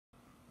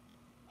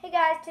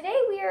guys, today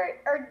we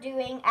are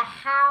doing a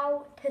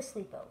how to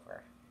sleepover.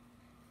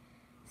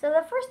 So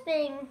the first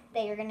thing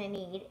that you're going to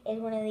need is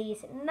one of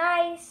these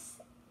nice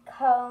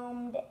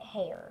combed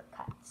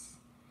haircuts.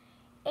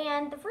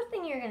 And the first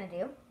thing you're going to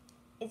do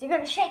is you're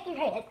going to shake your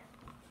head.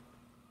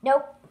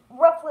 Nope,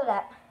 ruffle it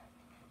up.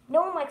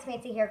 No one likes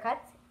fancy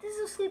haircuts. This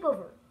is a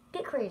sleepover.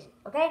 Get crazy,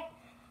 okay?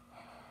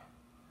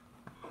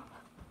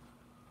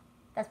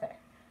 That's better.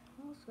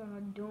 I'm just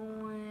gonna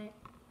do it.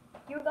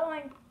 You're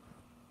going.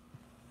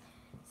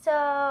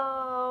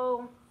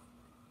 So,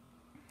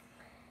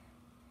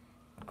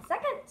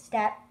 second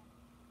step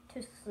to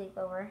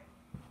sleepover.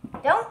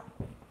 Don't.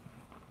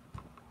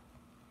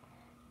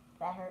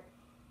 That hurt.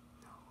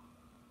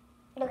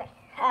 Okay.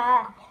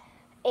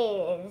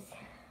 Is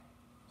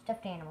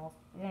stuffed animals.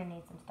 You're gonna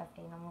need some stuffed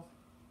animals.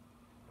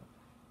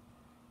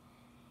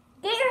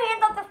 Get your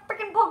hands off the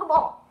freaking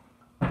Pokeball.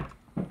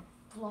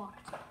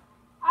 Blocked.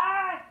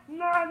 Ah!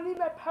 No, I need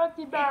my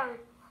Pokeball.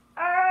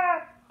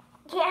 Ah!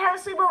 Can't have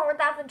a sleepover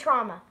without the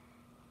trauma.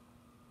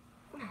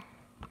 Okay.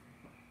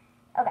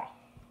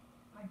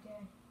 I'm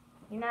dead.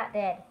 You're not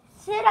dead.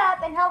 Sit up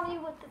and help me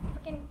with the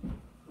freaking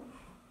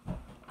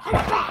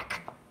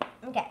hunchback.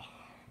 Okay.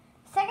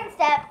 Second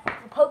step is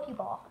a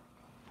Pokeball.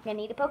 You're gonna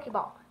need a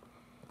Pokeball.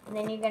 And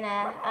then you're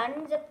gonna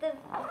unzip the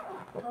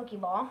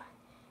Pokeball.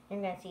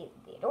 You're gonna see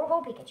the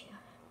adorable Pikachu.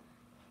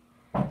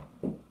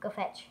 Go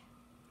fetch.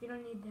 You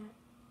don't need that.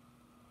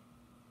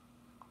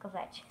 Go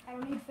fetch. I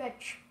don't need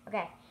fetch.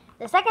 Okay.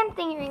 The second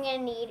thing you're gonna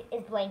need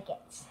is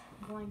blankets.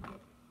 Blanket.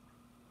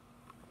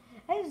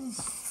 That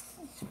is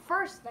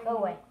first thing. Go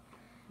away.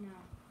 No.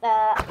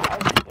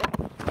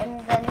 And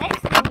the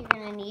next thing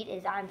you're gonna need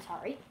is,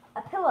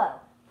 a pillow.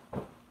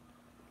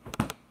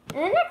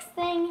 And the next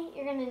thing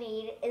you're gonna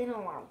need is an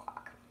alarm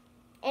clock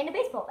and a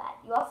baseball bat.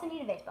 You also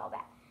need a baseball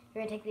bat.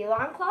 You're gonna take the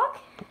alarm clock.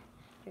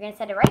 You're gonna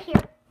set it right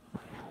here.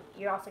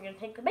 You're also gonna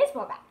take the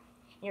baseball bat.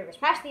 And you're gonna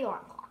smash the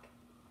alarm clock.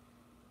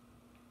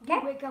 You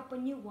Okay? wake up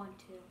when you want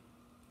to.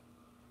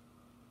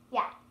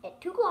 Yeah, at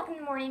 2 o'clock in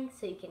the morning,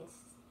 so you can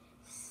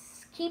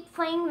keep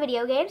playing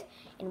video games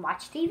and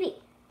watch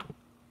TV.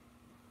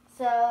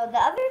 So the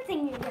other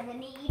thing you're gonna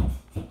need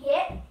to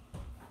get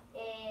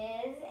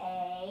is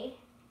a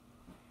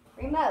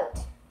remote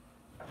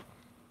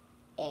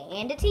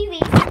and a TV.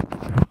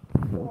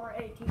 Or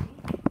a TV.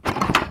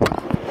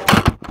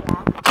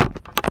 Yeah.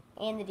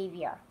 And the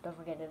DVR. Don't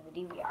forget the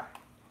DVR.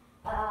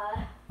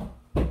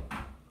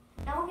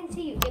 No one can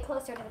see you. Get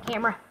closer to the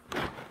camera.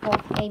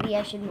 Well, maybe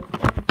I should move.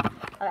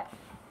 Okay.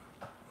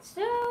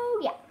 So,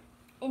 yeah.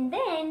 And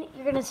then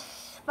you're going to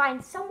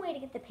find some way to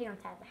get the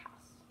parents out of the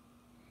house.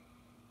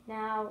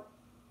 Now,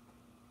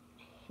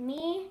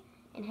 me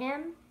and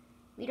him,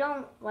 we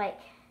don't,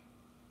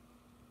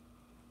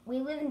 we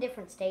live in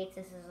different states.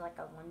 This is like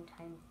a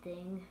one-time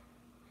thing.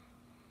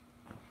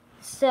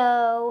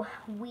 So,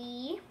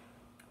 we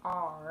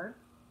are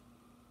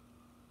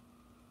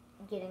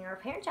getting our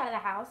parents out of the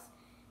house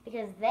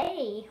because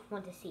they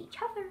want to see each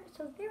other,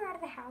 so they're out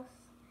of the house.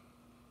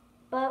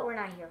 But we're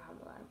not here home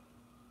alone.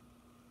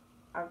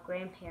 Our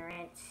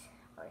grandparents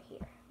are here.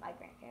 My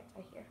grandparents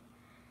are here.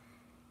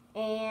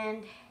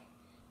 And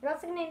you're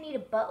also going to need a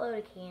buttload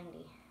of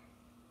candy.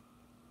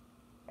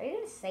 Are you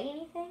going to say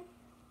anything?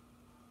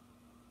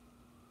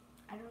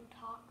 I don't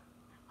talk.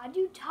 I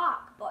do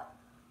talk, but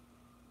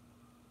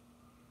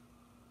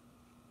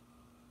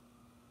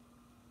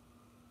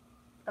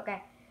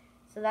Okay.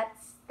 So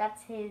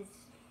that's his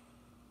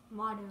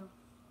motto.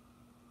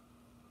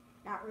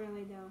 Not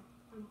really though.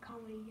 I'm a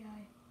comedy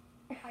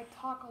guy. I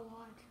talk a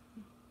lot.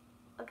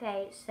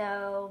 Okay,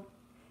 so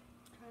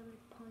Try to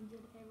make puns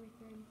and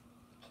everything.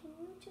 can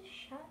you just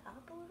shut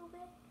up a little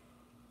bit?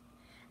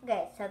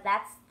 Okay, so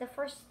that's the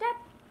first step.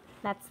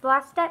 That's the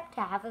last step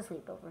to have a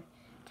sleepover.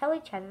 Tell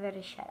each other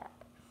to shut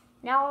up.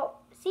 Now,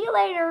 see you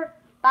later.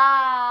 Bye.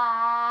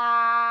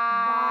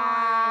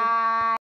 Bye.